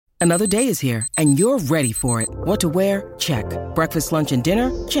Another day is here, and you're ready for it. What to wear? Check. Breakfast, lunch, and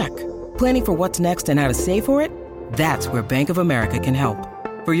dinner? Check. Planning for what's next and how to save for it? That's where Bank of America can help.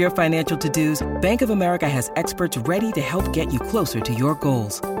 For your financial to-dos, Bank of America has experts ready to help get you closer to your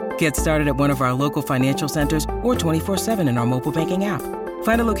goals. Get started at one of our local financial centers or 24/7 in our mobile banking app.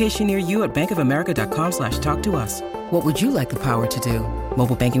 Find a location near you at bankofamerica.com/talktous. What would you like the power to do?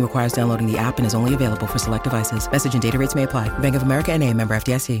 Mobile banking requires downloading the app and is only available for select devices. Message and data rates may apply. Bank of America N.A., member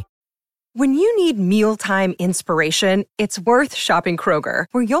FDIC. When you need mealtime inspiration, it's worth shopping Kroger,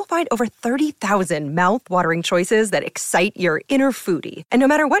 where you'll find over 30,000 mouth-watering choices that excite your inner foodie. And no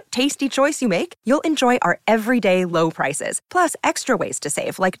matter what tasty choice you make, you'll enjoy our everyday low prices, plus extra ways to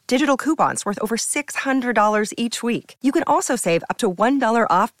save, like digital coupons worth over $600 each week. You can also save up to $1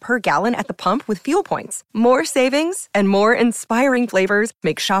 off per gallon at the pump with fuel points. More savings and more inspiring flavors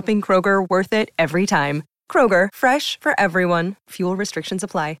make shopping Kroger worth it every time. Kroger, fresh for everyone. Fuel restrictions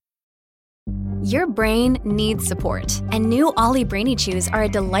apply. Your brain needs support, and new Ollie Brainy Chews are a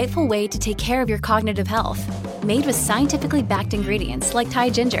delightful way to take care of your cognitive health. Made with scientifically backed ingredients like Thai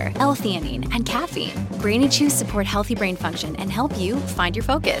ginger, L-theanine, and caffeine, Brainy Chews support healthy brain function and help you find your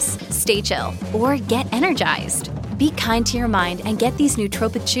focus, stay chill, or get energized. Be kind to your mind and get these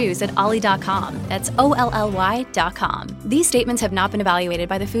nootropic chews at ollie.com. That's OLLY.com. These statements have not been evaluated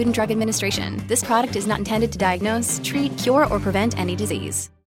by the Food and Drug Administration. This product is not intended to diagnose, treat, cure, or prevent any disease.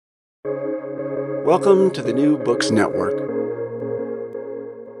 Welcome to the New Books Network.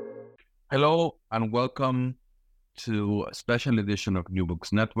 Hello and welcome to a special edition of New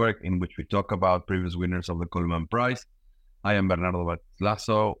Books Network in which we talk about previous winners of the Coleman Prize. I am Bernardo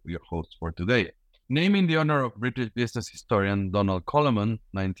Lasso, your host for today. Named in the honor of British business historian Donald Coleman,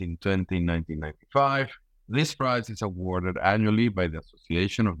 1920-1995, this prize is awarded annually by the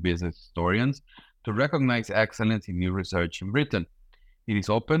Association of Business Historians to recognize excellence in new research in Britain. It is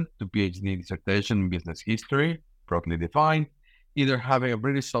open to PhD dissertation in business history, broadly defined, either having a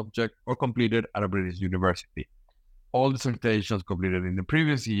British subject or completed at a British university. All dissertations completed in the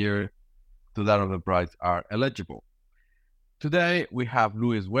previous year to that of the prize are eligible. Today, we have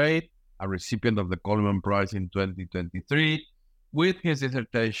Louis Wade, a recipient of the Coleman Prize in 2023, with his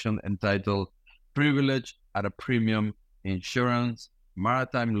dissertation entitled Privilege at a Premium, Insurance,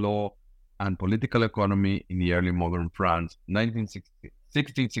 Maritime Law, and Political Economy in the Early Modern France,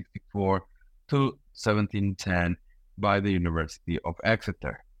 1664 to 1710, by the University of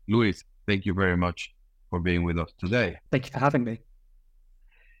Exeter. Louis, thank you very much for being with us today. Thank you for having me.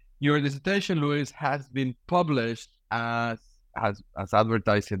 Your dissertation, Louis, has been published as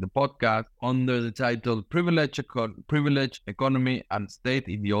advertised in the podcast under the title Privilege, Economy, and State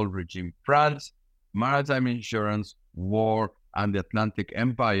in the Old Regime France, Maritime Insurance, War, and the Atlantic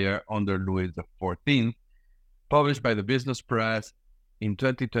Empire under Louis XIV, published by the Business Press in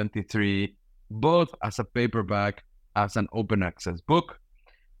 2023, both as a paperback as an open access book.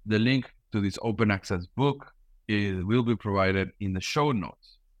 The link to this open access book will be provided in the show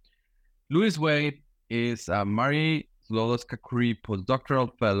notes. Louis Wade is a Marie Sklodowska-Curie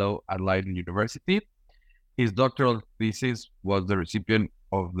postdoctoral fellow at Leiden University. His doctoral thesis was the recipient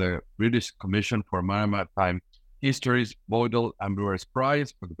of the British Commission for Maritime History's Boydell and Brewer's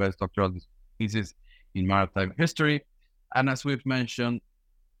Prize for the best doctoral thesis in maritime history, and as we've mentioned,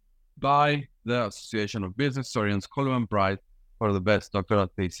 by the Association of Business Historians Coleman Prize for the best doctoral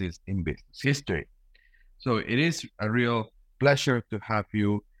thesis in business history. So it is a real pleasure to have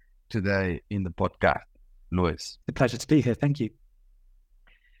you today in the podcast, Louis. It's a pleasure to be here. Thank you.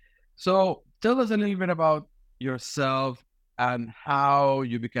 So tell us a little bit about yourself and how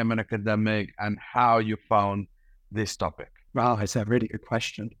you became an academic and how you found this topic. Wow, it's a really good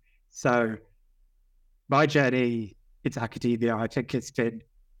question. So my journey into academia, I think it's been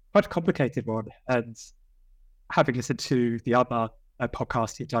quite a complicated one. And having listened to the other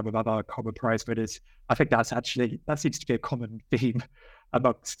podcasts you've done with other Coleman Prize winners, I think that seems to be a common theme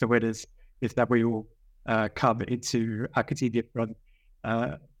amongst the winners, is that we all come into academia from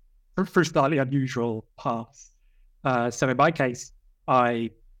slightly unusual paths. So in my case,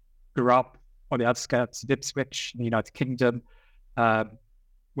 I grew up on the outskirts of Ipswich in the United Kingdom,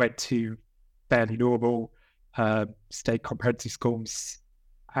 went to fairly normal state comprehensive schools,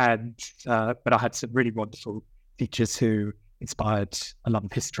 but I had some really wonderful teachers who inspired a love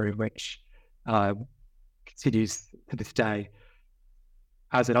of history, which continues to this day.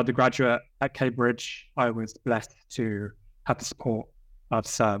 As an undergraduate at Cambridge, I was blessed to have the support of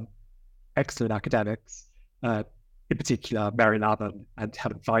some excellent academics, in particular Mary Lavin and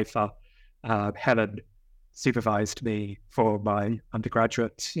Helen Pfeiffer. Helen supervised me for my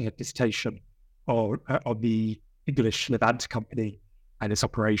undergraduate dissertation on the English Levant Company and its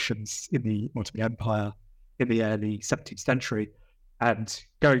operations in the Ottoman Empire in the early 17th century, and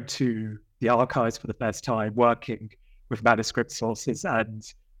going to the archives for the first time, working with manuscript sources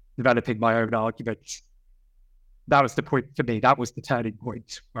and developing my own arguments. That was the point for me. That was the turning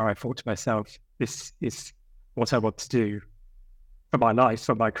point where I thought to myself, this is what I want to do for my life,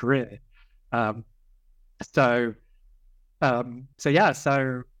 for my career. So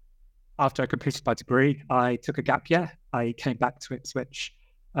after I completed my degree, I took a gap year. I came back to Ipswich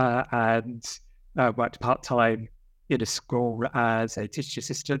and worked part-time in a school as a teaching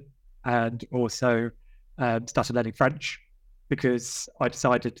assistant, and also started learning French, because I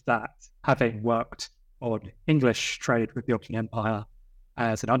decided that having worked on English trade with the Ottoman Empire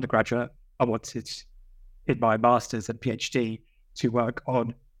as an undergraduate, I wanted in my master's and PhD to work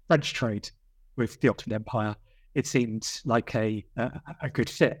on French trade with the Ottoman Empire. It seemed like a good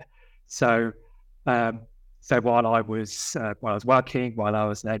fit. So while I was working, while I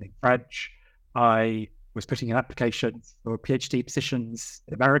was learning French, I was putting in applications for PhD positions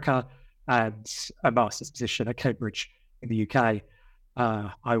in America and a master's position at Cambridge in the UK.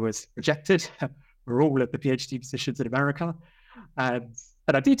 I was rejected for all of the PhD positions in America, and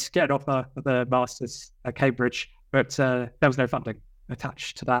I did get an offer for the master's at Cambridge, but there was no funding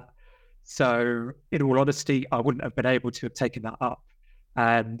attached to that. So, in all honesty, I wouldn't have been able to have taken that up.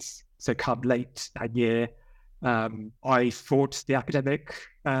 And so, come late that year, I thought the academic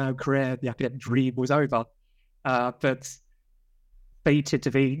career, the academic dream was over. But fate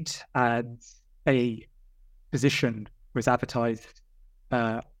intervened, and a position was advertised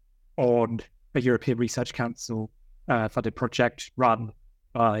on a European Research Council funded project run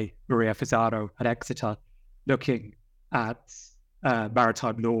by Maria Fasano at Exeter, looking at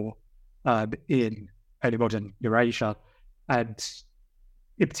maritime law in early modern Eurasia. And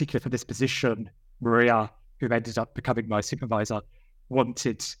in particular for this position, Maria, who ended up becoming my supervisor,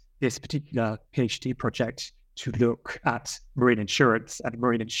 wanted this particular PhD project to look at marine insurance and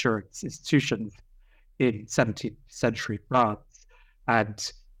marine insurance institutions in 17th century France.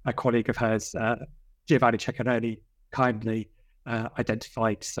 And a colleague of hers, Giovanni Ceccarelli, kindly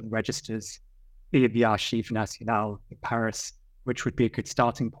identified some registers in the Archives Nationales in Paris, which would be a good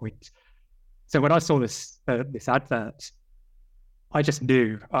starting point. So when I saw this advert, I just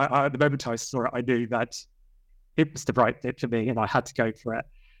knew, the moment I saw it, I knew that it was the right fit for me and I had to go for it.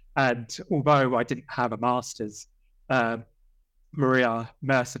 And although I didn't have a master's, Maria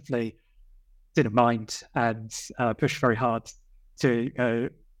mercifully didn't mind and pushed very hard to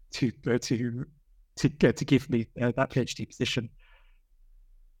give me that PhD position.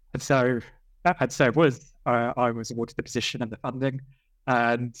 And so it was. I was awarded the position and the funding,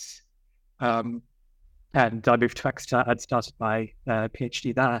 and I moved to Exeter and started my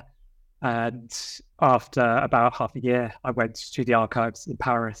PhD there. And after about half a year, I went to the archives in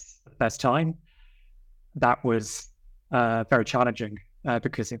Paris for the first time. That was very challenging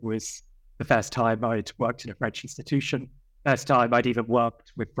because it was the first time I'd worked in a French institution, first time I'd even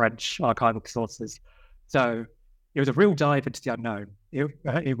worked with French archival sources. So it was a real dive into the unknown.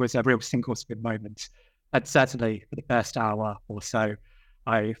 It was a real single spin moment. And certainly for the first hour or so,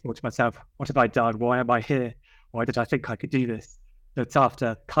 I thought to myself, what have I done? Why am I here? Why did I think I could do this? But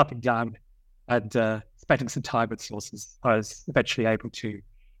after clamping down and spending some time with sources, I was eventually able to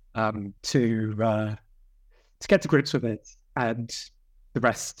get to grips with it, and the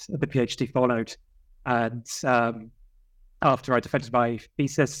rest of the PhD followed. And after I defended my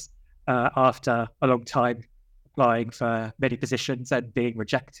thesis, after a long time applying for many positions and being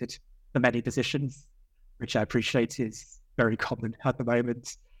rejected for many positions, which I appreciate is very common at the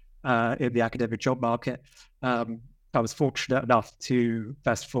moment in the academic job market, I was fortunate enough to,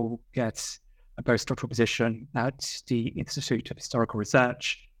 first of all, get a postdoctoral position at the Institute of Historical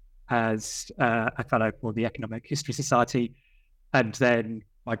Research as a fellow for the Economic History Society, and then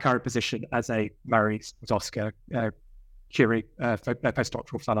my current position as a Marie Skłodowska Curie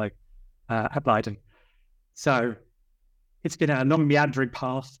postdoctoral fellow at Leiden. So it's been a long, meandering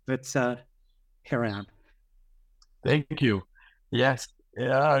path, but here I am. Thank you. Yes.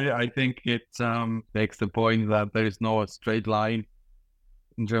 Yeah, I think it makes the point that there is no straight line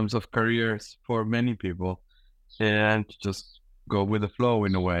in terms of careers for many people, and just go with the flow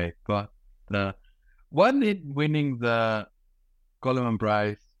in a way. But what did winning the Coleman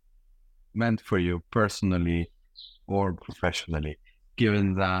Prize meant for you personally or professionally,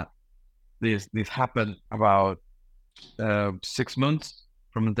 given that this happened about 6 months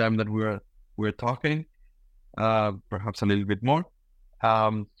from the time that we're talking, perhaps a little bit more?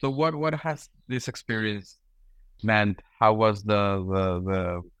 So what has this experience meant? How was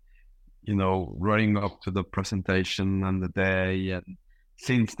the running up to the presentation and the day, and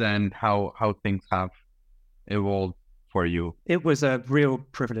since then, how things have evolved for you? It was a real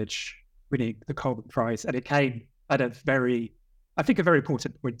privilege winning the Coleman Prize, and it came at a very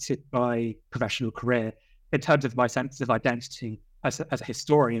important point in my professional career in terms of my sense of identity as a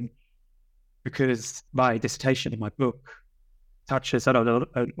historian, because my dissertation in my book touches on a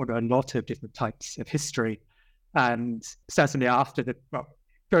lot of different types of history. And certainly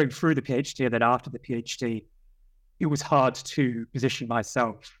going through the PhD and then after the PhD, it was hard to position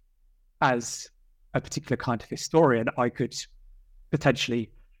myself as a particular kind of historian. I could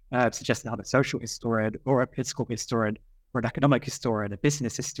potentially suggest that I'm a social historian or a political historian or an economic historian, a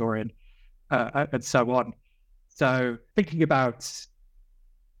business historian, and so on. So thinking about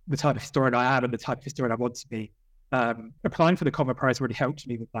the type of historian I am and the type of historian I want to be, applying for the Coleman Prize really helped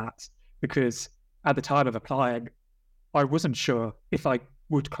me with that, because at the time of applying, I wasn't sure if I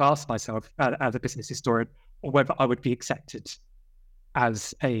would class myself as a business historian or whether I would be accepted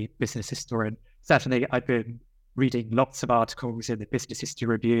as a business historian. Certainly, I've been reading lots of articles in the Business History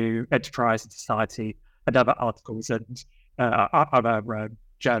Review, Enterprise and Society, and other articles and other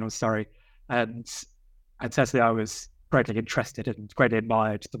journals, and certainly I was greatly interested and greatly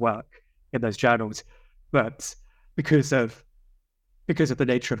admired the work in those journals. But because of the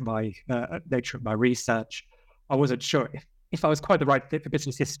nature of my research, I wasn't sure if I was quite the right fit for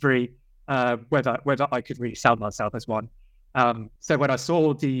business history, whether I could really sell myself as one. So when I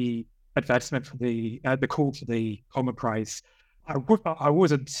saw the advertisement for the call for the Coleman Prize, I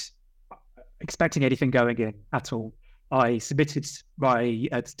wasn't expecting anything going in at all. I submitted my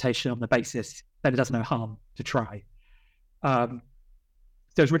dissertation on the basis that it does no harm to try. So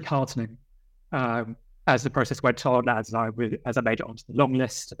it was really heartening as the process went on, as I made it onto the long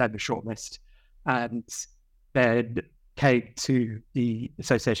list, then the short list, and then came to the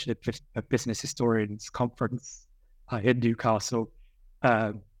Association of Business Historians conference in Newcastle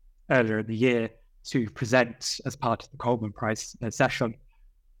earlier in the year to present as part of the Coleman Prize session.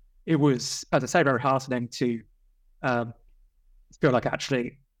 It was, as I say, very heartening to feel like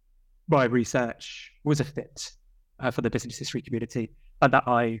actually my research was a fit for the business history community and that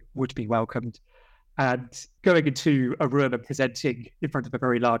I would be welcomed. And going into a room and presenting in front of a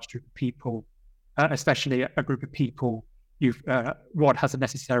very large group of people, especially a group of people one hasn't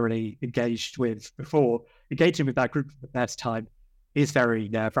necessarily engaged with before, engaging with that group for the first time is very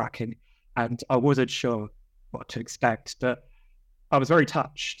nerve-wracking. And I wasn't sure what to expect, but I was very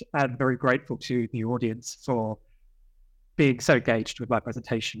touched and very grateful to the audience for being so engaged with my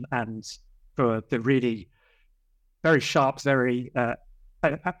presentation and for the really very sharp, very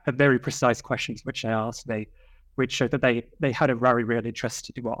precise questions which they asked me, which showed that they had a very real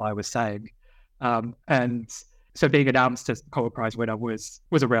interest in what I was saying. And so being announced as the Coleman Prize winner was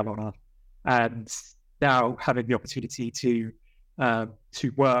a real honor. And now having the opportunity to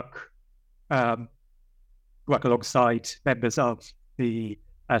work alongside members of the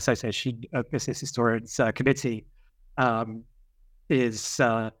Association of Business Historians committee is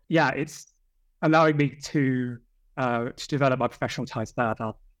it's allowing me to develop my professional ties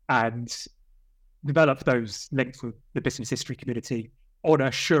further and develop those links with the business history community on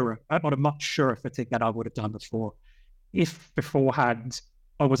a much surer footing than I would have done before. If beforehand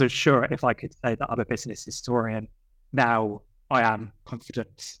I wasn't sure if I could say that I'm a business historian, now I am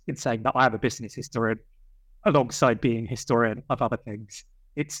confident in saying that I am a business historian alongside being historian of other things.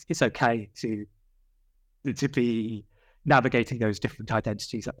 It's okay to be navigating those different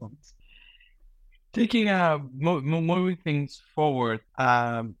identities at once. Taking moving things forward,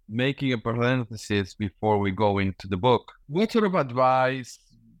 making a parenthesis before we go into the book, what sort of advice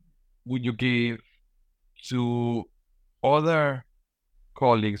would you give to other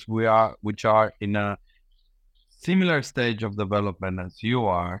colleagues which are in a similar stage of development as you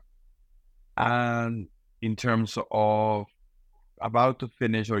are, and in terms of about to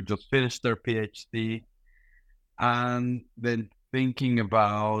finish or just finish their PhD, and then thinking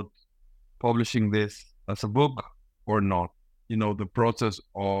about publishing this as a book or not? You know, the process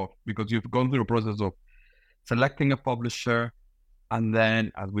of, because you've gone through a process of selecting a publisher, and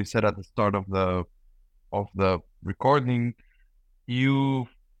then, as we said at the start of the recording, you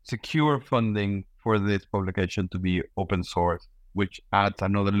secure funding for this publication to be open source, which adds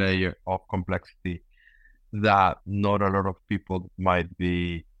another layer of complexity that not a lot of people might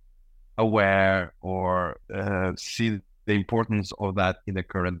be aware or see the importance of that in the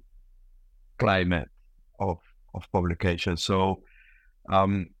current climate of publication. So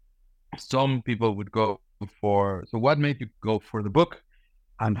some people would go for, so what made you go for the book,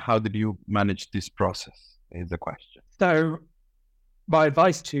 and how did you manage this process is the question. So my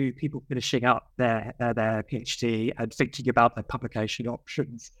advice to people finishing up their PhD and thinking about their publication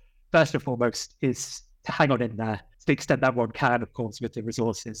options, first and foremost, is to hang on in there to the extent that one can, of course, with the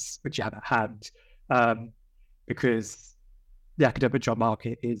resources which you have at hand, because the academic job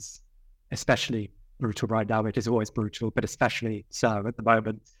market is especially brutal right now. It is always brutal, but especially so at the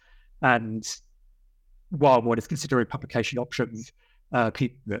moment. And while one is considering publication options,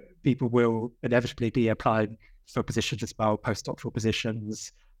 people will inevitably be applying for positions as well, postdoctoral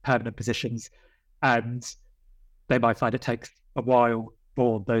positions, permanent positions, and they might find it takes a while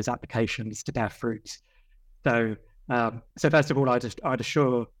for those applications to bear fruit. So first of all, I'd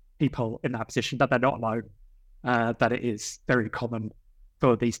assure people in that position that they're not alone, that it is very common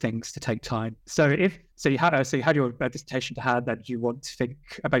for these things to take time. So you had your dissertation to hand and you want to think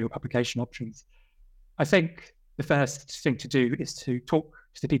about your publication options, I think the first thing to do is to talk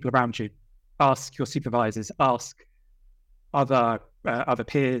to the people around you. Ask your supervisors, ask other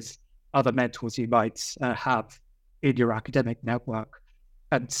peers, other mentors you might have in your academic network,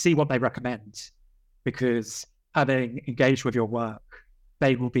 and see what they recommend. Because having engaged with your work,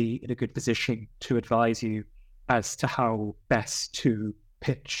 they will be in a good position to advise you as to how best to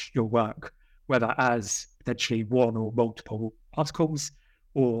pitch your work, whether as potentially one or multiple articles,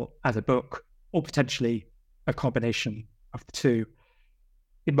 or as a book, or potentially a combination of the two.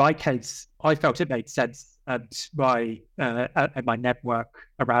 In my case, I felt it made sense, and my network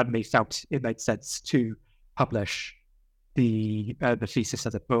around me felt it made sense to publish the thesis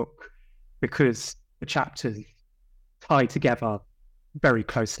as a book, because the chapters tie together very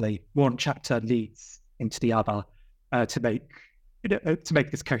closely. One chapter leads into the other to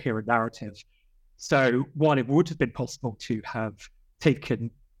make this coherent narrative. So while it would have been possible to have taken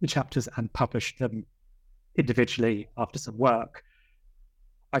the chapters and published them individually after some work,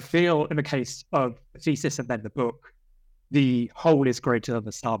 I feel in the case of the thesis and then the book, the whole is greater than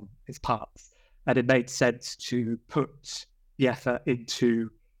the sum of its parts. And it made sense to put the effort into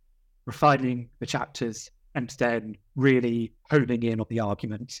refining the chapters and then really honing in on the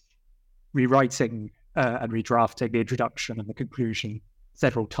argument, rewriting and redrafting the introduction and the conclusion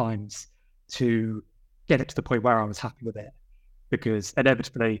several times to get it to the point where I was happy with it. Because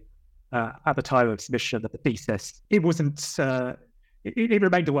inevitably, at the time of submission of the thesis, it wasn't, it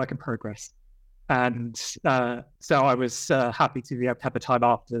remained a work in progress. And so I was happy to be able to have the time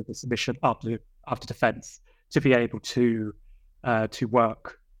after the submission, after defense, to be able to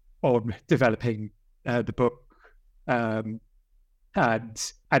work on developing the book and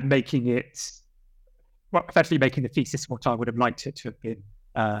making it, well, effectively making the thesis what I would have liked it to have been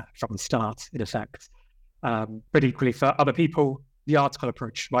from the start, in effect. But equally for other people, the article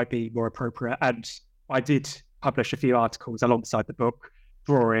approach might be more appropriate. And I did publish a few articles alongside the book,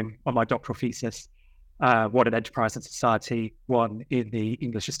 drawing on my doctoral thesis, one in Enterprise and Society, one in the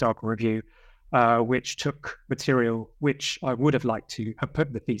English Historical Review, which took material which I would have liked to have put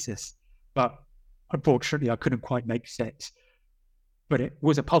in the thesis, but unfortunately I couldn't quite make fit. But it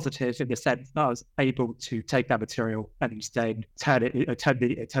was a positive in the sense that I was able to take that material and instead turn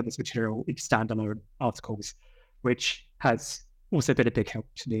this material into standalone articles, which has also been a big help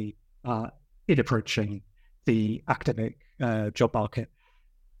to me in approaching the academic job market.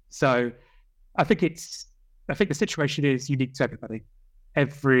 So I think the situation is unique to everybody.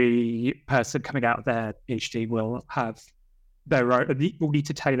 Every person coming out of their PhD will have will need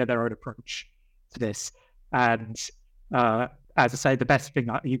to tailor their own approach to this. And as I say, the best thing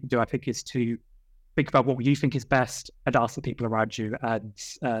that you can do, I think, is to think about what you think is best and ask the people around you, and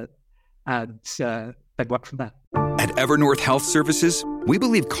then work from there. At Evernorth Health Services, we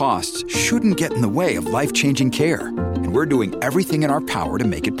believe costs shouldn't get in the way of life-changing care, and we're doing everything in our power to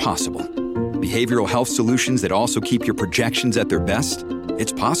make it possible. Behavioral health solutions that also keep your projections at their best?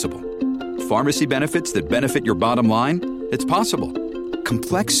 It's possible. Pharmacy benefits that benefit your bottom line? It's possible.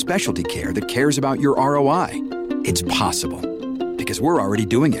 Complex specialty care that cares about your ROI? It's possible. Because we're already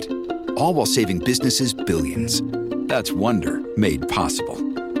doing it. All while saving businesses billions. That's Wonder made possible.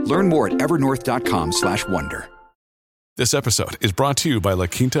 Learn more at evernorth.com/wonder. This episode is brought to you by La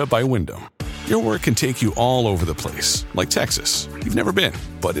Quinta by Wyndham. Your work can take you all over the place, like Texas. You've never been,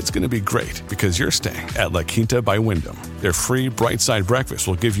 but it's going to be great because you're staying at La Quinta by Wyndham. Their free Bright Side breakfast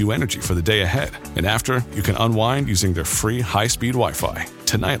will give you energy for the day ahead. And after, you can unwind using their free high-speed Wi-Fi.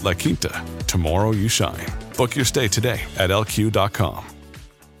 Tonight, La Quinta. Tomorrow, you shine. Book your stay today at lq.com.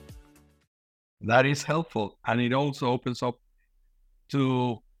 That is helpful. And it also opens up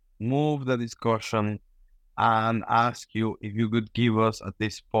to move the discussion and ask you if you could give us at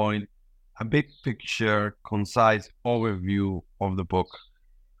this point a big picture, concise overview of the book,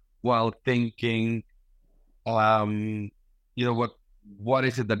 while thinking, what what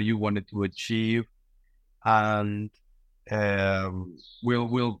is it that you wanted to achieve, and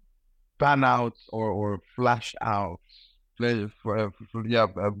we'll pan out or flash out,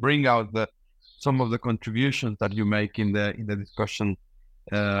 bring out some of the contributions that you make in the discussion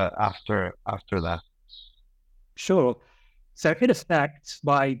after that. Sure. So in effect,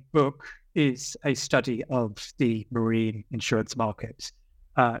 my book is a study of the marine insurance market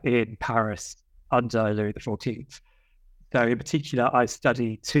in Paris under Louis XIV. So in particular, I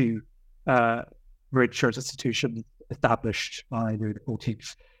study two marine insurance institutions established by Louis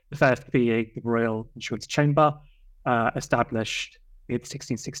XIV. The first being the Royal Insurance Chamber, established in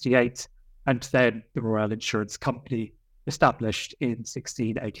 1668, and then the Royal Insurance Company, established in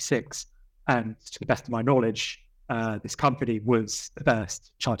 1686. And to the best of my knowledge, this company was the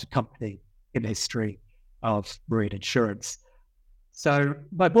first chartered company in the history of marine insurance. So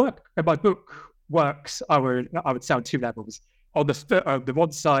my book works, I would say, on two levels. On the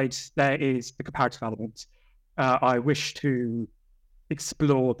one side, there is the comparative element. I wish to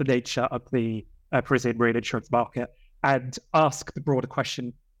explore the nature of the Parisian marine insurance market and ask the broader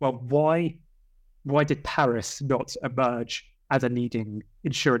question, well, why did Paris not emerge as a leading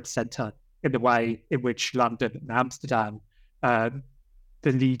insurance centre in the way in which London and Amsterdam, the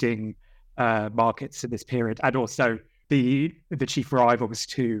leading markets in this period, and also the chief rivals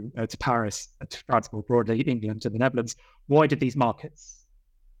to Paris, to France more broadly, England and the Netherlands, why did these markets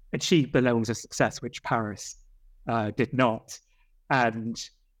achieve the levels of success which Paris did not? And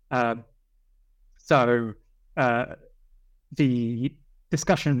so the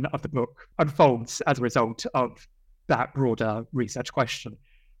discussion of the book unfolds as a result of that broader research question.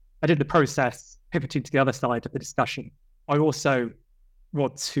 And in the process, pivoting to the other side of the discussion, I also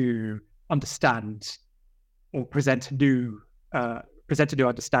want to understand or present a new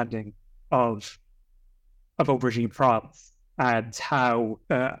understanding of old regime France and how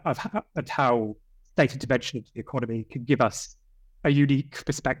state intervention into the economy can give us a unique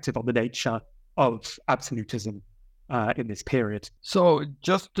perspective on the nature of absolutism in this period. So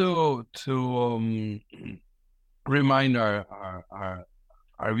just to remind our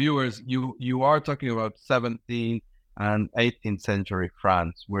viewers, you are talking about 17th and 18th century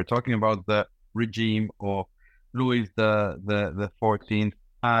France. We're talking about the regime of Louis the 14th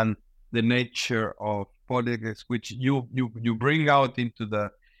and the nature of politics, which you bring out into the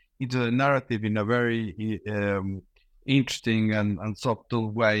narrative in a very interesting and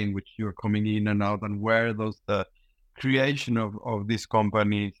subtle way, in which you're coming in and out, and where the creation of these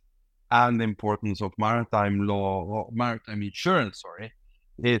companies and the importance of maritime law or maritime insurance,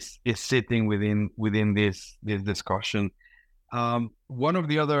 is sitting within this discussion. One of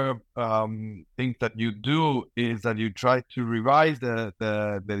the other things that you do is that you try to revise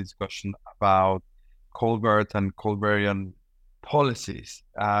the discussion about Colbert and Colbertian policies,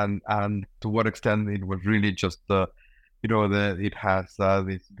 and to what extent it was really just it has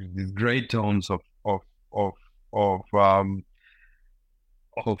these great tones of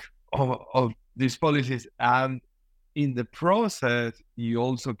these policies, and in the process you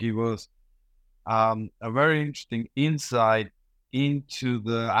also give us a very interesting insight into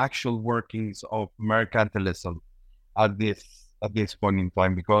the actual workings of mercantilism at this point in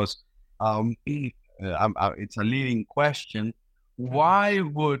time, because it's a leading question. Why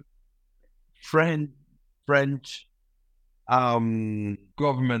would French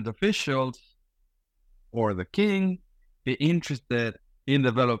government officials or the king be interested in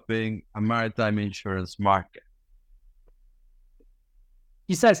developing a maritime insurance market?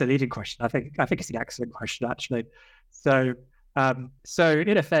 You say it's a leading question. I think it's an excellent question, actually. So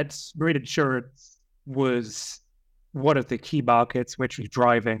in effect, marine insurance was one of the key markets which was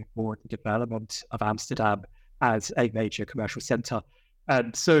driving forward the development of Amsterdam as a major commercial centre,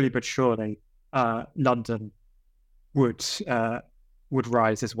 and slowly but surely, London would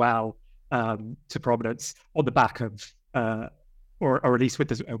rise as well to prominence on the back of, or at least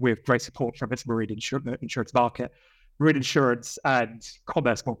with great support from its marine insurance market. Marine insurance and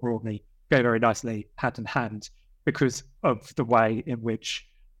commerce more broadly go very nicely hand in hand because of the way in which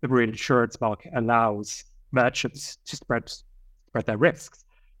the marine insurance market allows merchants to spread their risks,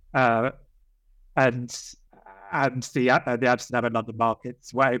 and the Amsterdam and London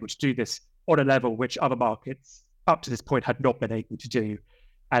markets were able to do this on a level which other markets up to this point had not been able to do,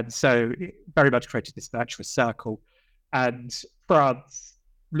 and so it very much created this virtuous circle. And France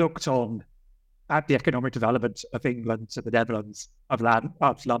looked on at the economic development of England and the Netherlands, of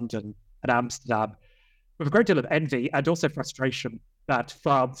London and Amsterdam, with a great deal of envy and also frustration that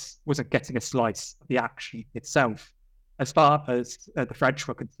France wasn't getting a slice of the action itself. As far as the French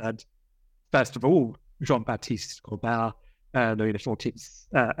were concerned, first of all, Jean-Baptiste Colbert Louis XIV's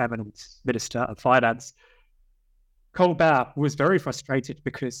eminent Minister of Finance, Colbert was very frustrated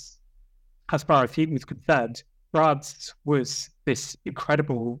because, as far as he was concerned, France was this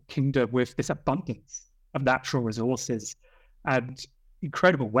incredible kingdom with this abundance of natural resources and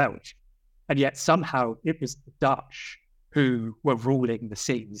incredible wealth. And yet somehow it was the Dutch who were ruling the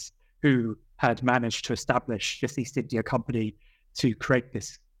seas, who had managed to establish this East India Company to create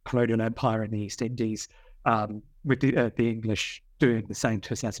this colonial empire in the East Indies, with the English doing the same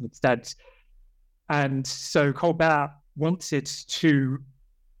to a certain extent. And so Colbert wanted to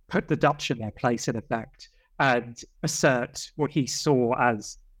put the Dutch in their place, in effect, and assert what he saw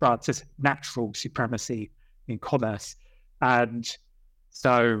as France's natural supremacy in commerce. And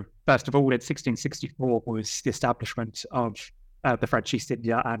so, first of all, in 1664 was the establishment of the French East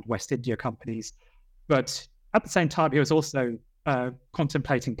India and West India companies. But at the same time, he was also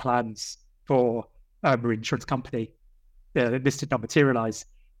contemplating plans for a marine insurance company. This did not materialize,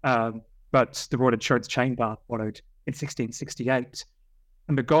 but the Royal Insurance Chamber followed in 1668.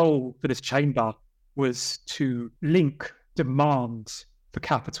 And the goal for this chamber was to link demand for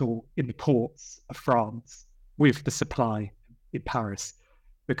capital in the ports of France with the supply in Paris,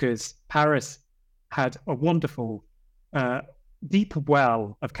 because Paris had a wonderful, deep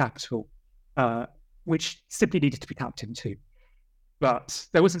well of capital, which simply needed to be tapped into. But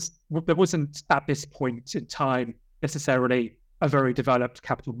there wasn't at this point in time necessarily a very developed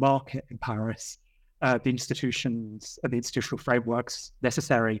capital market in Paris. The institutions and the institutional frameworks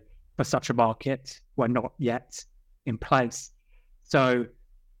necessary for such a market were not yet in place. So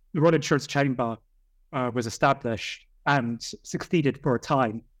the Royal Insurance Chamber was established and succeeded for a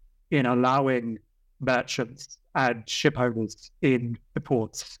time in allowing merchants and ship owners in the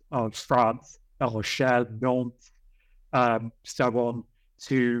ports of France, La Rochelle, Nantes, so on,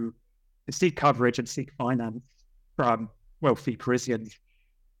 to seek coverage and seek finance from wealthy Parisians.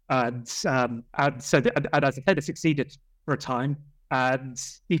 And so, as I said, it succeeded for a time. And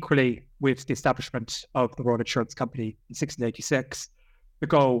equally, with the establishment of the Royal Insurance Company in 1686, the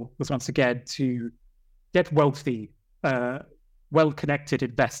goal was once again to get wealthy, well-connected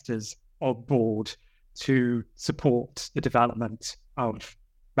investors on board to support the development of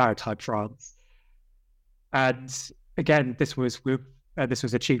maritime France. And again, this was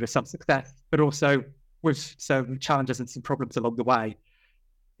achieved with some success, but also with some challenges and some problems along the way.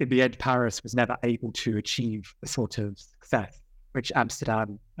 In the end, Paris was never able to achieve the sort of success which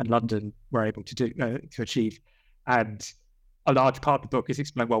Amsterdam and London were able to achieve. And a large part of the book is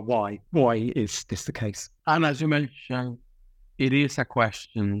explaining, well, why? Why is this the case? And as you mentioned, it is a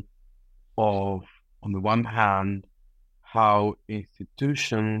question of, on the one hand, how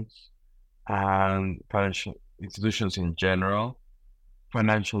institutions and financial institutions in general,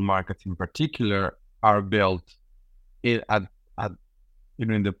 financial markets in particular, are built in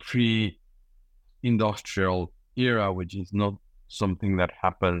the pre-industrial era, which is not something that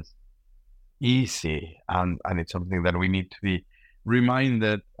happens easy, and it's something that we need to be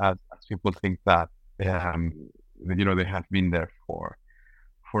reminded as people think that they have been there for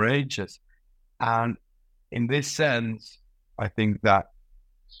ages. And in this sense, I think that,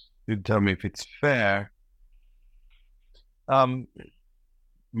 you tell me if it's fair,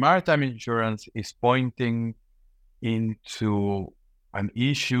 maritime insurance is pointing into an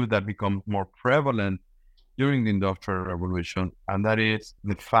issue that becomes more prevalent during the Industrial Revolution, and that is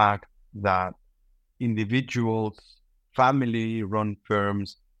the fact that individuals, family-run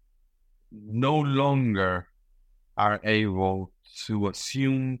firms, no longer are able to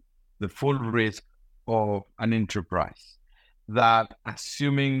assume the full risk of an enterprise. That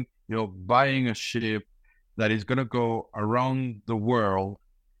assuming, buying a ship that is going to go around the world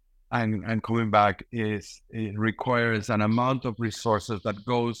and coming back it requires an amount of resources that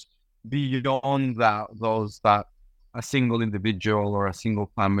goes beyond those that a single individual or a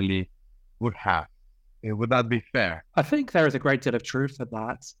single family would have. Would that be fair? I think there is a great deal of truth in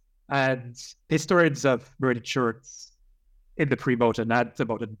that. And historians of marine insurance in the pre-modern and the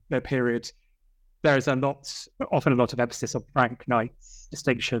modern period, there is often a lot of emphasis on Frank Knight's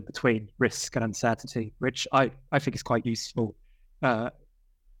distinction between risk and uncertainty, which I think is quite useful to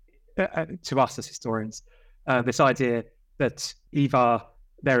us as historians. This idea that either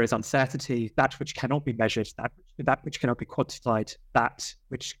there is uncertainty, that which cannot be measured, that which cannot be quantified, that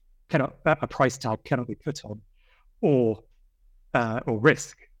which a price tag cannot be put on, or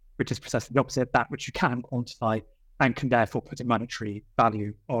risk, which is precisely the opposite, that which you can quantify and can therefore put a monetary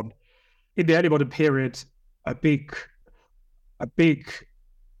value on. In the early modern period, a big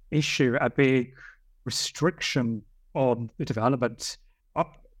issue, a big restriction on the development of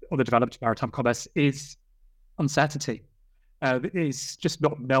maritime commerce is uncertainty. is just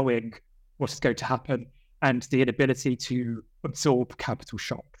not knowing what is going to happen and the inability to absorb capital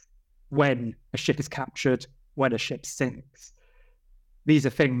shocks when a ship is captured, when a ship sinks. These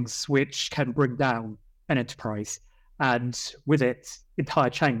are things which can bring down an enterprise, and with it, entire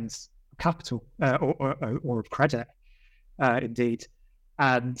chains of capital or of credit, indeed.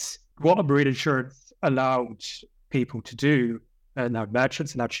 And what marine insurance allowed people to do, allowed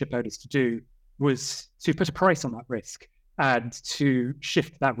merchants, allowed ship owners to do, was to put a price on that risk and to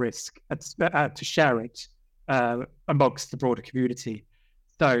shift that risk and to share it amongst the broader community,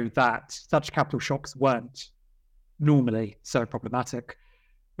 so that such capital shocks weren't normally so problematic.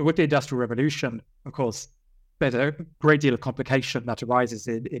 But with the Industrial Revolution, of course, there's a great deal of complication that arises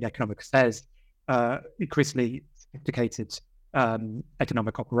in economic affairs, increasingly sophisticated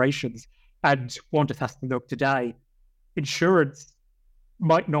economic operations. And one just has to look today. Insurance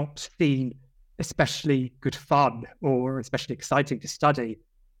might not seem especially good fun or especially exciting to study,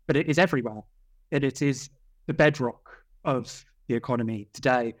 but it is everywhere. And it is the bedrock of the economy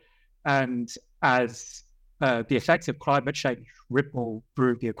today. And as the effects of climate change ripple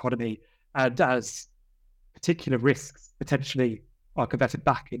through the economy, and as particular risks potentially are converted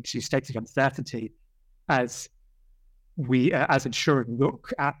back into states of uncertainty, as we, as insurers,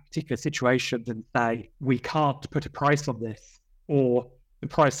 look at particular situations and say, we can't put a price on this, or the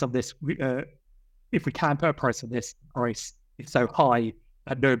price on this, if we can put a price on this, the price is so high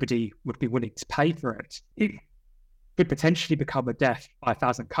that nobody would be willing to pay for it. It could potentially become a death by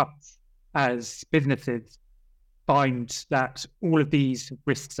 1,000 cuts, as businesses find that all of these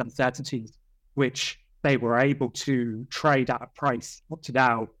risks and uncertainties, which they were able to trade at a price up to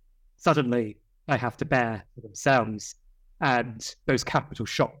now, suddenly they have to bear for themselves. And those capital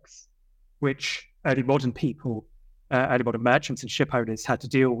shocks, which early modern people, early modern merchants and ship owners had to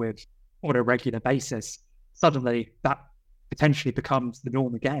deal with on a regular basis, suddenly that potentially becomes the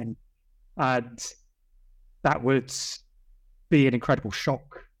norm again. And that would be an incredible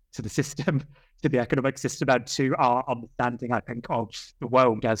shock to the system, to the economic system, and to our understanding, I think, of the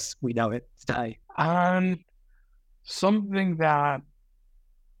world as we know it today. And something that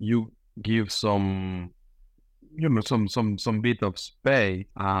you give some bit of space,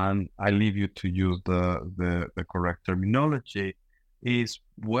 and I leave you to use the correct terminology, is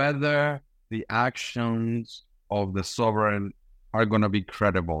whether the actions of the sovereign are going to be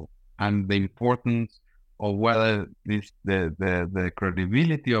credible, and the importance of whether the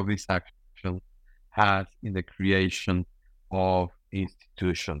credibility of this action has in the creation of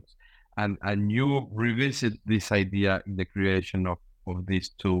institutions. And you revisit this idea in the creation of these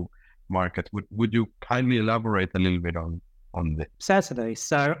two markets. Would you kindly elaborate a little bit on this? Certainly.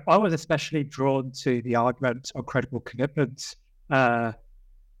 So I was especially drawn to the argument on credible commitment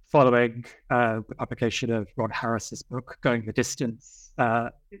following the publication of Ron Harris's book, Going the Distance,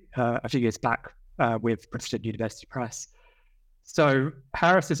 a few years back with Princeton University Press. So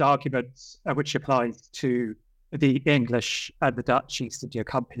Harris's argument, which applies to the English and the Dutch East India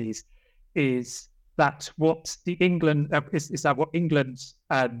companies, is that what England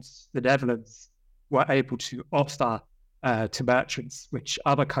and the Netherlands were able to offer to merchants, which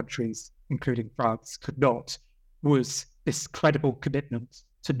other countries, including France, could not, was this credible commitment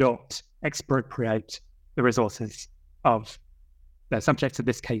to not expropriate the resources of their subjects, in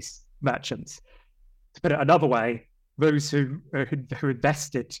this case, merchants. To put it another way, those who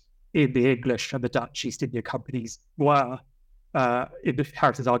invested in the English and the Dutch East India companies were, in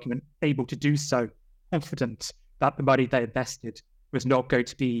Harris's argument, able to do so, confident that the money they invested was not going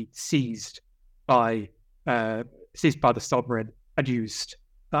to be seized by the sovereign and used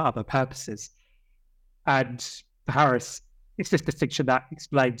for other purposes. And for Harris, it's this distinction that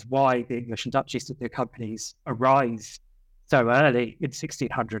explains why the English and Dutch East India companies arise so early in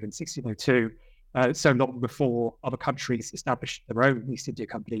 1600 and 1602, so long before other countries established their own East India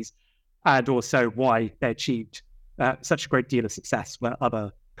companies, and also why they achieved such a great deal of success where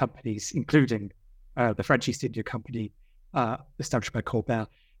other companies, including the French East India Company, established by Colbert,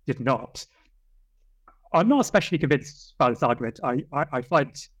 did not. I'm not especially convinced by this argument. I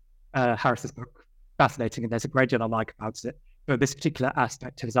find Harris's book fascinating, and there's a great deal I like about it. But this particular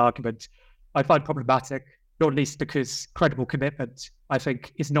aspect of his argument I find problematic, not least because credible commitment, I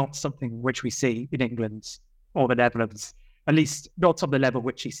think, is not something which we see in England or the Netherlands, at least not on the level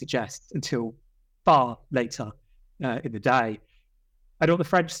which he suggests until far later in the day. And on the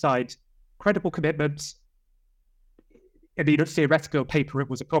French side, credible commitment, I mean, theoretically on paper, it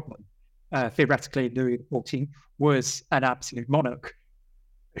was a problem. Theoretically, Louis XIV was an absolute monarch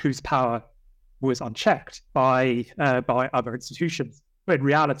whose power was unchecked by other institutions. But in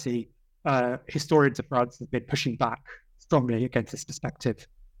reality, historians of France have been pushing back strongly against this perspective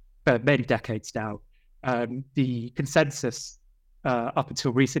for many decades now. The consensus up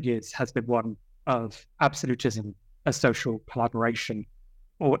until recent years has been one of absolutism as social collaboration,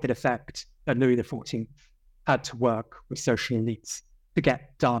 or in effect, that Louis XIV had to work with social elites to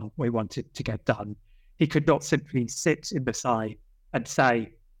get done what he wanted to get done. He could not simply sit in Versailles and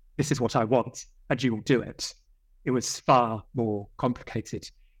say, this is what I want, and you will do it. It was far more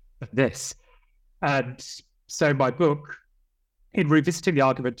complicated than this. And so my book, in revisiting the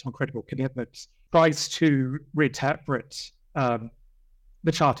argument on credible commitment, tries to reinterpret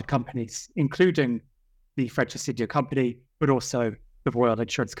the chartered companies, including the French East India Company, but also the Royal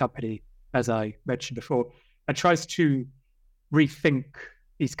Insurance Company, as I mentioned before, and tries to rethink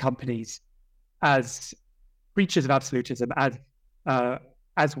these companies as breaches of absolutism,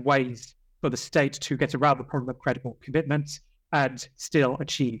 as ways for the state to get around the problem of credible commitment and still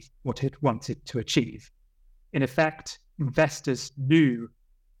achieve what it wanted to achieve. In effect, investors knew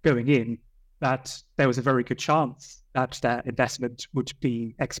going in that there was a very good chance that their investment would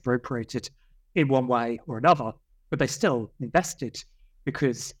be expropriated in one way or another, but they still invested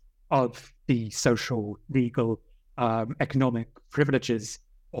because of the social, legal, economic privileges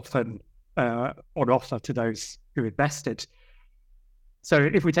often on offer to those who invested. So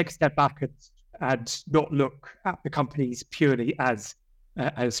if we take a step back and not look at the companies purely as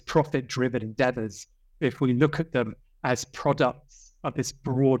profit-driven endeavors, if we look at them as products of this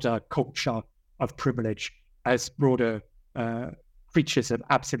broader culture of privilege, as broader creatures of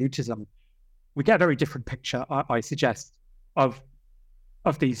absolutism, we get a very different picture, I suggest, of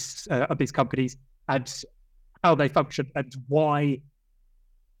these companies and how they function and why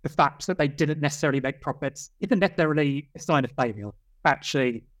the fact that they didn't necessarily make profits isn't necessarily a sign of failure.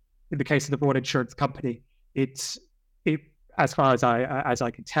 Actually, in the case of the Royal Insurance Company, it as far as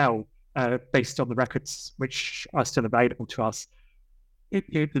I can tell, based on the records which are still available to us,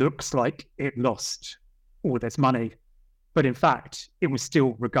 it looks like it lost all of its money. But in fact, it was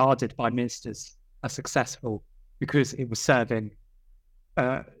still regarded by ministers as successful because it was serving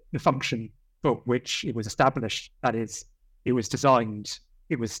the function for which it was established. That is, it was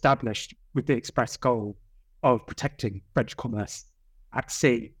established with the express goal of protecting French commerce at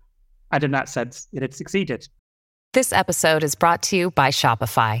sea. And in that sense, it had succeeded. This episode is brought to you by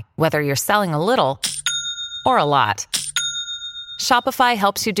Shopify. Whether you're selling a little or a lot, Shopify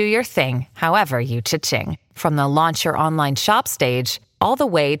helps you do your thing, however you cha-ching. From the launch your online shop stage, all the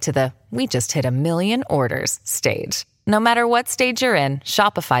way to the we just hit 1 million orders stage. No matter what stage you're in,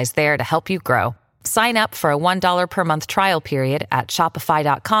 Shopify's there to help you grow. Sign up for a $1 per month trial period at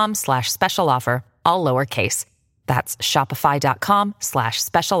shopify.com/special offer, all lowercase. That's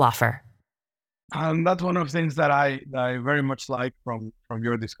shopify.com/special offer. And that's one of the things that I very much like from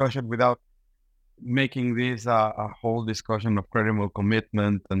your discussion, without making this a whole discussion of credible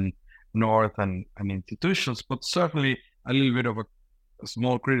commitment and North and institutions, but certainly a little bit of a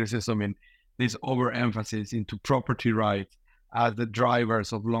small criticism in this overemphasis into property rights as the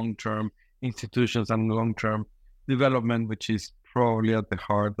drivers of long-term institutions and long-term development, which is probably at the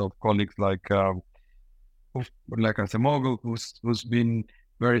heart of colleagues like Acemoglu, who's been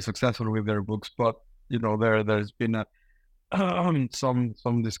very successful with their books. But there's been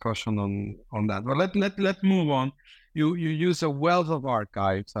some discussion on that. But let's move on. You use a wealth of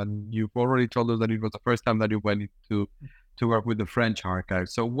archives, and you've already told us that it was the first time that you went to work with the French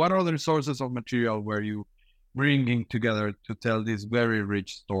archives. So what other sources of material were you bringing together to tell this very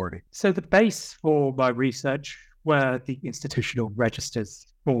rich story? So the base for my research were the institutional registers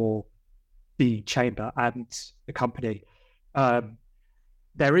for the chamber and the company.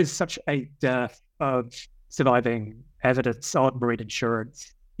 There is such a dearth of surviving evidence on marine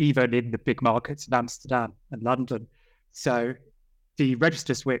insurance, even in the big markets of Amsterdam and London. So the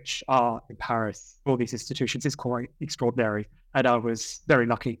registers which are in Paris for these institutions is quite extraordinary. And I was very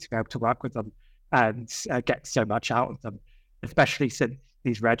lucky to be able to work with them and get so much out of them, especially since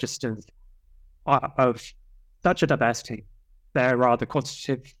these registers are of such a diversity. There are the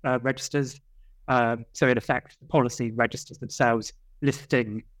quantitative registers. So in effect, the policy registers themselves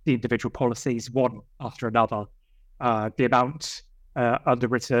listing the individual policies one after another, the amount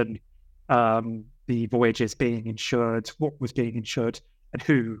underwritten, the voyages being insured, what was being insured, and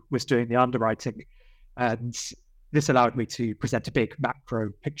who was doing the underwriting. And this allowed me to present a big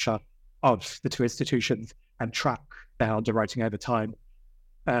macro picture of the two institutions and track their underwriting over time.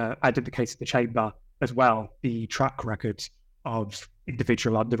 And in the case of the chamber as well, the track record of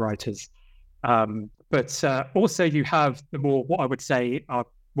individual underwriters. But also you have the more, what I would say are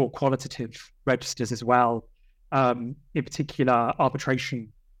more qualitative registers as well, in particular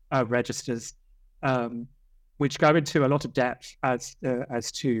arbitration registers, which go into a lot of depth as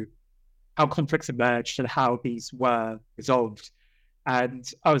to how conflicts emerged and how these were resolved. And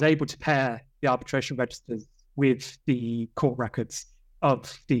I was able to pair the arbitration registers with the court records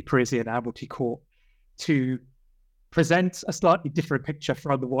of the Parisian Admiralty Court to present a slightly different picture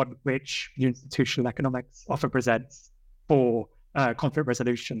from the one which institutional economics often presents for conflict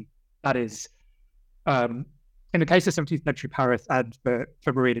resolution. That is, in the case of 17th century Paris and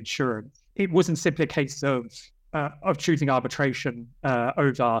for marine insurance, it wasn't simply a case of choosing arbitration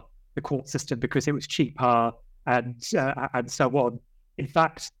over the court system because it was cheaper and so on. In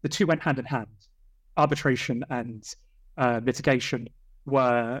fact, the two went hand in hand. Arbitration and litigation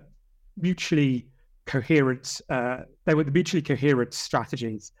were mutually coherent. They were the mutually coherent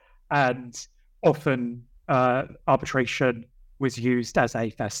strategies, and often arbitration was used as a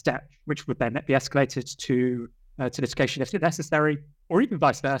first step, which would then be escalated to litigation if necessary, or even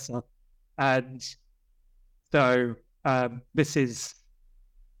vice versa. And so this is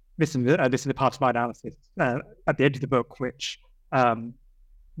the part of my analysis at the end of the book, which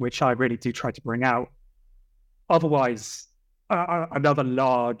I really do try to bring out. Otherwise, another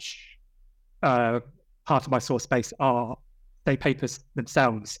large part of my source base are state papers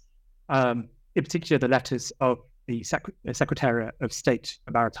themselves, in particular the letters of the Secretariat of State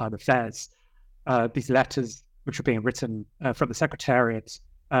for Maritime Affairs. These letters, which were being written from the Secretariat,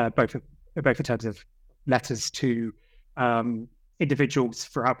 both in terms of letters to individuals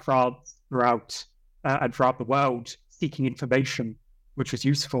throughout France, throughout the world, seeking information which was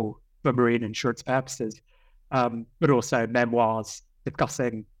useful for marine insurance purposes, but also memoirs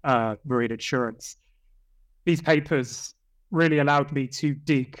discussing marine insurance. These papers really allowed me to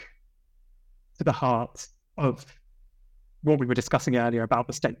dig to the heart of what we were discussing earlier about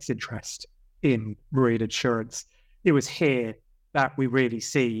the state's interest in marine insurance. It was here that we really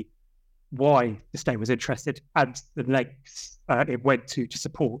see why the state was interested and the lengths it went to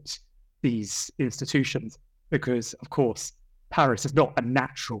support these institutions, because, of course, Paris is not a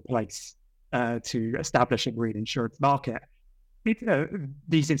natural place to establish a marine insurance market.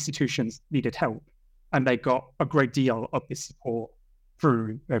 These institutions needed help, and they got a great deal of this support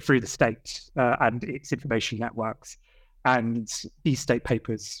through the state and its information networks. And these state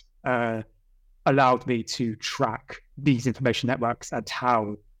papers allowed me to track these information networks and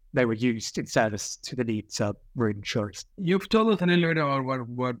how they were used in service to the needs of marine insurers. You've told us a little bit about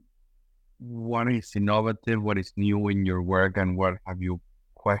what is innovative, what is new in your work, and what have you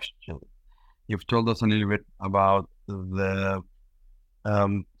questioned. You've told us a little bit about the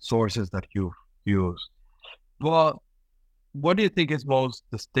sources that you've used. Well, what do you think is most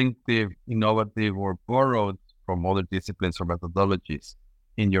distinctive, innovative, or borrowed from other disciplines or methodologies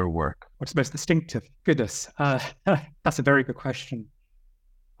in your work? What's most distinctive? Goodness, that's a very good question.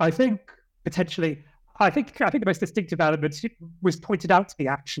 I think potentially, I think the most distinctive element was pointed out to me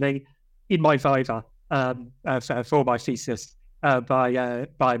actually in my viva for my thesis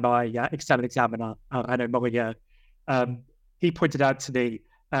by my external examiner, Anno Moyer. He pointed out to me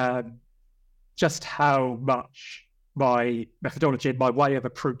just how much my methodology and my way of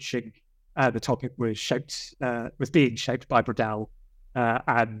approaching the topic was being shaped by Boydell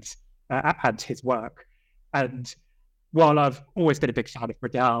and his work. And while I've always been a big fan of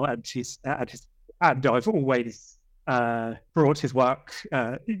Boydell and I've always brought his work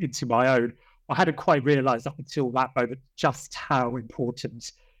into my own, I hadn't quite realised up until that moment just how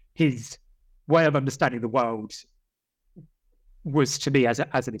important his way of understanding the world was to me as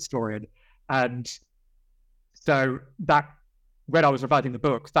an historian. And so that when I was writing the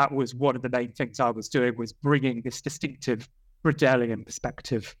book, that was one of the main things I was doing, was bringing this distinctive Boydellian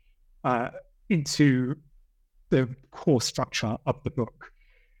perspective into the core structure of the book,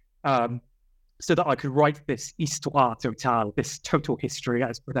 so that I could write this histoire totale, this total history,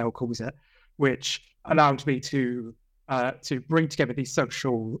 as Boydell calls it, which allowed me to bring together these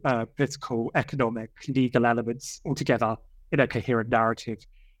social, political, economic, legal elements all together in a coherent narrative,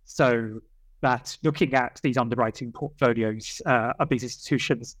 so that looking at these underwriting portfolios of these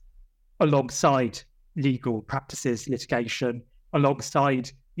institutions alongside legal practices, litigation,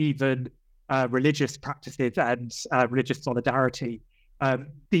 alongside even religious practices and religious solidarity,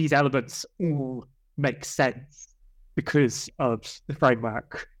 these elements all make sense because of the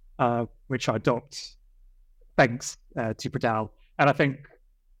framework which I adopt thanks to Boydell. And I think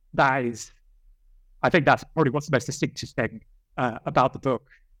that's probably what's the most distinctive thing about the book,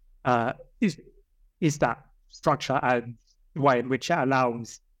 is that structure and the way in which it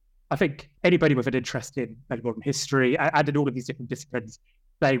allows, I think, anybody with an interest in modern history and in all of these different disciplines,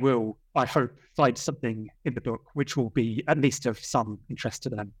 they will, I hope, find something in the book which will be at least of some interest to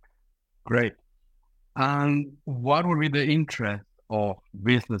them. Great. And what would be the interest of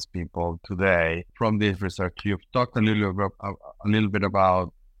business people today from this research? You've talked a little bit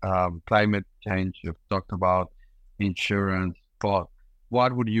about climate change. You've talked about insurance, but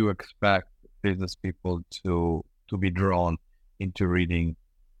what would you expect business people to be drawn into reading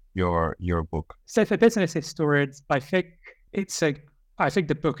your book? So for business historians, I think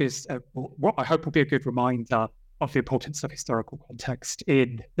the book is what I hope will be a good reminder of the importance of historical context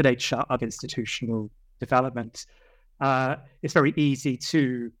in the nature of institutional development. It's very easy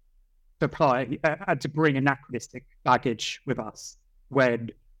to apply and to bring anachronistic baggage with us when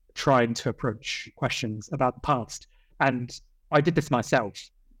trying to approach questions about the past. And I did this myself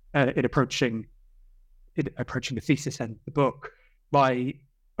in approaching the thesis and the book. My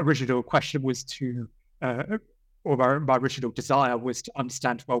original question was my original desire was to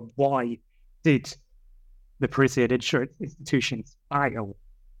understand, well, why did the Parisian insurance institutions fail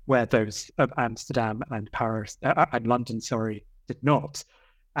where those of Amsterdam and Paris and London, did not?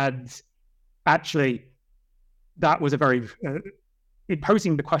 And actually, that was a very in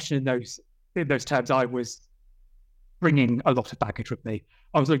posing the question in those terms. I was bringing a lot of baggage with me.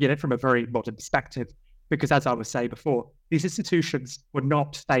 I was looking at it from a very modern perspective because, as I was saying before, these institutions were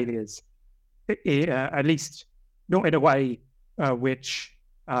not failures, at least not in a way which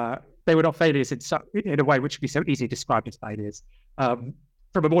they were not failures in a way which would be so easily described as failures.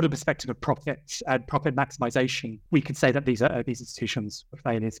 From a modern perspective of profit and profit maximization, we could say that these institutions were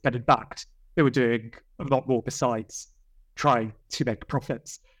failures, but in fact, they were doing a lot more besides trying to make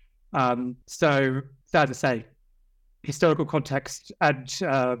profits. So as I say, historical context, and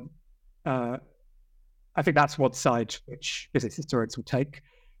I think that's one side which business historians will take.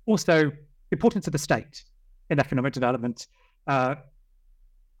 Also, importance of the state in economic development. I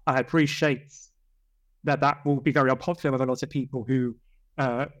appreciate that will be very unpopular with a lot of people who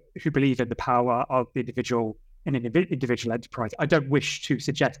believe in the power of the individual in an individual enterprise. I don't wish to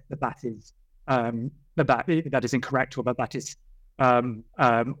suggest that is that is incorrect, or that is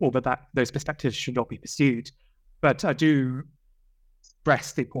or that those perspectives should not be pursued. But I do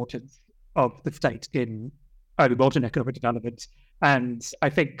stress the importance of the state in early modern economic development. And I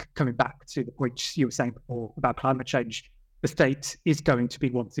think, coming back to the point you were saying before about climate change, the state is going to be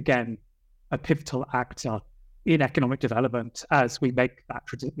once again a pivotal actor in economic development as we make that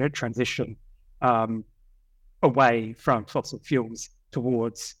transition away from fossil fuels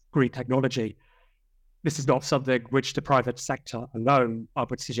towards green technology. This is not something which the private sector alone, I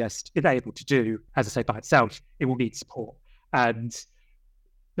would suggest, is able to do. As I say, by itself, it will need support. And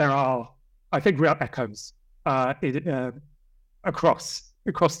there are, I think, real echoes across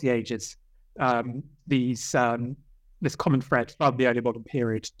the ages. This common thread from the early modern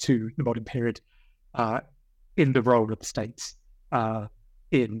period to the modern period in the role of the state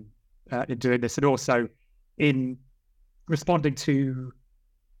in doing this, and also in responding to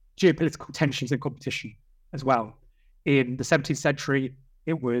geopolitical tensions and competition as well. In the 17th century,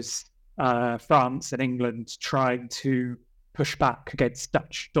 it was France and England trying to push back against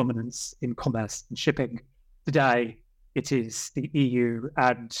Dutch dominance in commerce and shipping. Today, it is the EU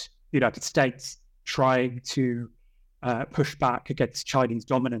and the United States trying to push back against Chinese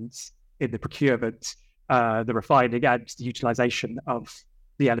dominance in the procurement, the refining, and the utilization of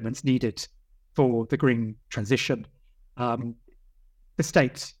the elements needed for the green transition. The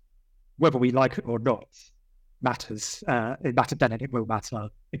state, whether we like it or not, matters. It mattered then, and it will matter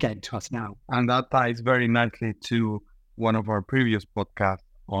again to us now. And that ties very nicely to one of our previous podcasts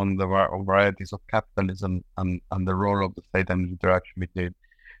on the varieties of capitalism and the role of the state and the interaction between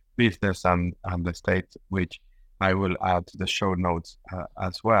business and the state, which I will add to the show notes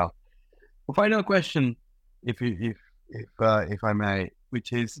as well. A final question, if I may,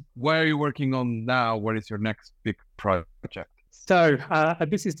 which is, what are you working on now? What is your next big project? So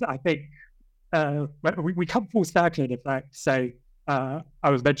this is, I think, we come full circle, in fact. So I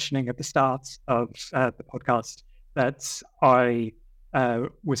was mentioning at the start of the podcast that I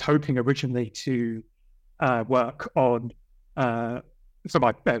was hoping originally to work on, for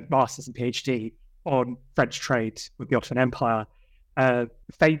my master's and PhD, on French trade with the Ottoman Empire.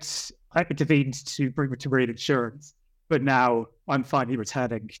 Fate intervened to bring me to marine insurance, but now I'm finally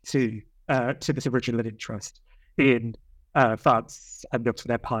returning to this original interest in France and the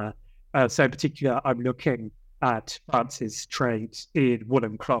Ottoman Empire. So in particular, I'm looking at France's trade in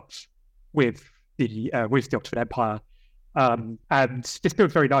woolen cloth with the Ottoman Empire. And this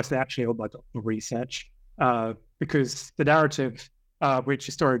builds very nicely actually on my doctoral research, because the narrative which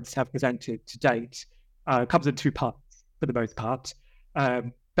historians have presented to date comes in two parts for the most part.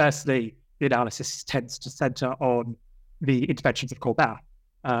 Firstly, the analysis tends to center on the interventions of Colbert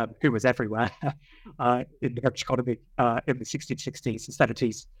who was everywhere in the French economy in the 1660s and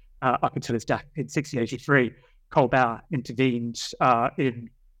 70s up until his death in 1683. Colbert intervened in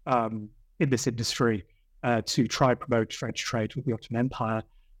this industry to try and promote French trade with the Ottoman Empire.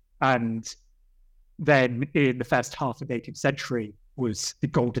 And then in the first half of the 18th century was the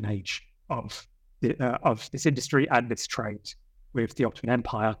golden age of this industry and this trade with the Ottoman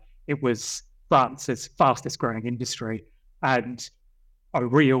Empire. It was France's fastest growing industry and a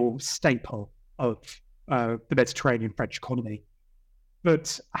real staple of the Mediterranean French economy.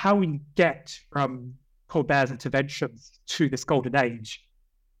 But how we get from Colbert's interventions to this golden age,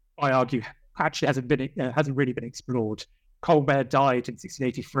 I argue, actually hasn't really been explored. Colbert died in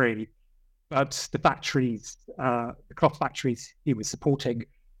 1683, but the factories, the cloth factories he was supporting,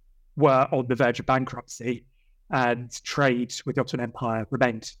 were on the verge of bankruptcy, and trade with the Ottoman Empire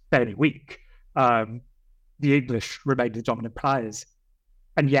remained fairly weak. The English remained the dominant players,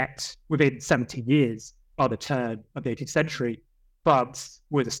 and yet within 17 years, by the turn of the 18th century, France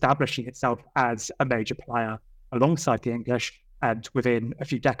was establishing itself as a major player alongside the English, and within a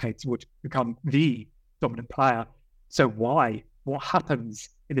few decades would become the dominant player. So why? What happens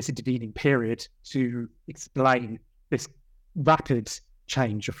in this intervening period to explain this rapid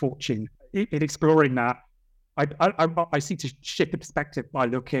change of fortune? In exploring that, I seek to shift the perspective by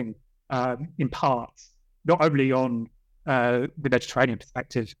looking in part not only on the Mediterranean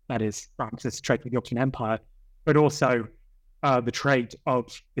perspective, that is France's trade with the Ottoman Empire, but also the trade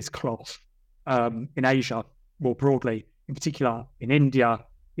of this cloth in Asia more broadly, in particular in India,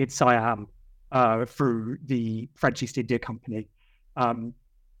 in Siam, through the French East India Company.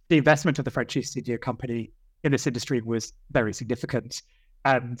 The investment of the French East India Company in this industry was very significant.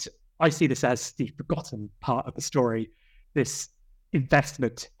 And I see this as the forgotten part of the story. This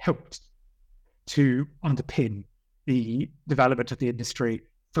investment helped to underpin the development of the industry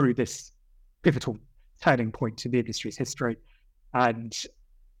through this pivotal turning point in the industry's history. And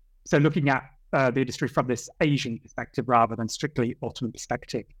so looking at the industry from this Asian perspective rather than strictly Ottoman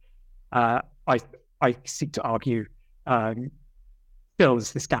perspective, I seek to argue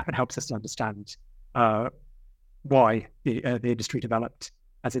fills this gap and helps us to understand why the industry developed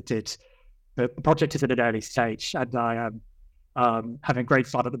as it did. The project is at an early stage, and I am having great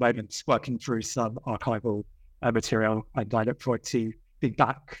fun at the moment working through some archival material, and I look forward to being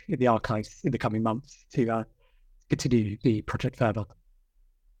back in the archives in the coming months to continue the project further.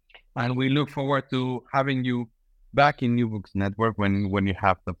 And we look forward to having you back in New Books Network when you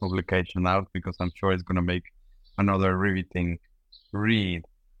have the publication out, because I'm sure it's going to make another riveting read.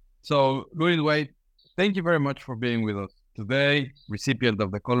 So, Louis Wade, thank you very much for being with us today, recipient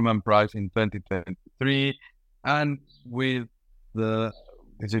of the Coleman Prize in 2023, and with the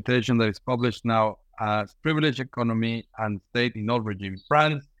dissertation that is published now as Privileged Economy and State in Old Regime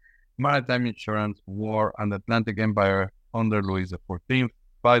France, Maritime Insurance, War, and the Atlantic Empire under Louis XIV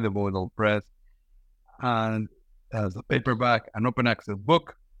by the Boydell Press, and as a paperback and open access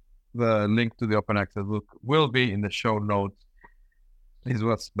book. The link to the open access book will be in the show notes. This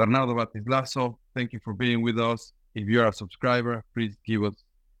was Bernardo Batislazo. Thank you for being with us. If you're a subscriber, please give us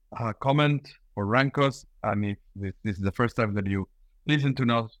a comment or rank us. And if this is the first time that you listen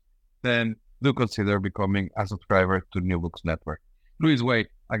to us, then do consider becoming a subscriber to New Books Network. Louis Wade,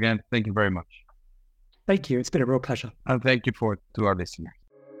 again, thank you very much. Thank you. It's been a real pleasure. And thank you to our listeners.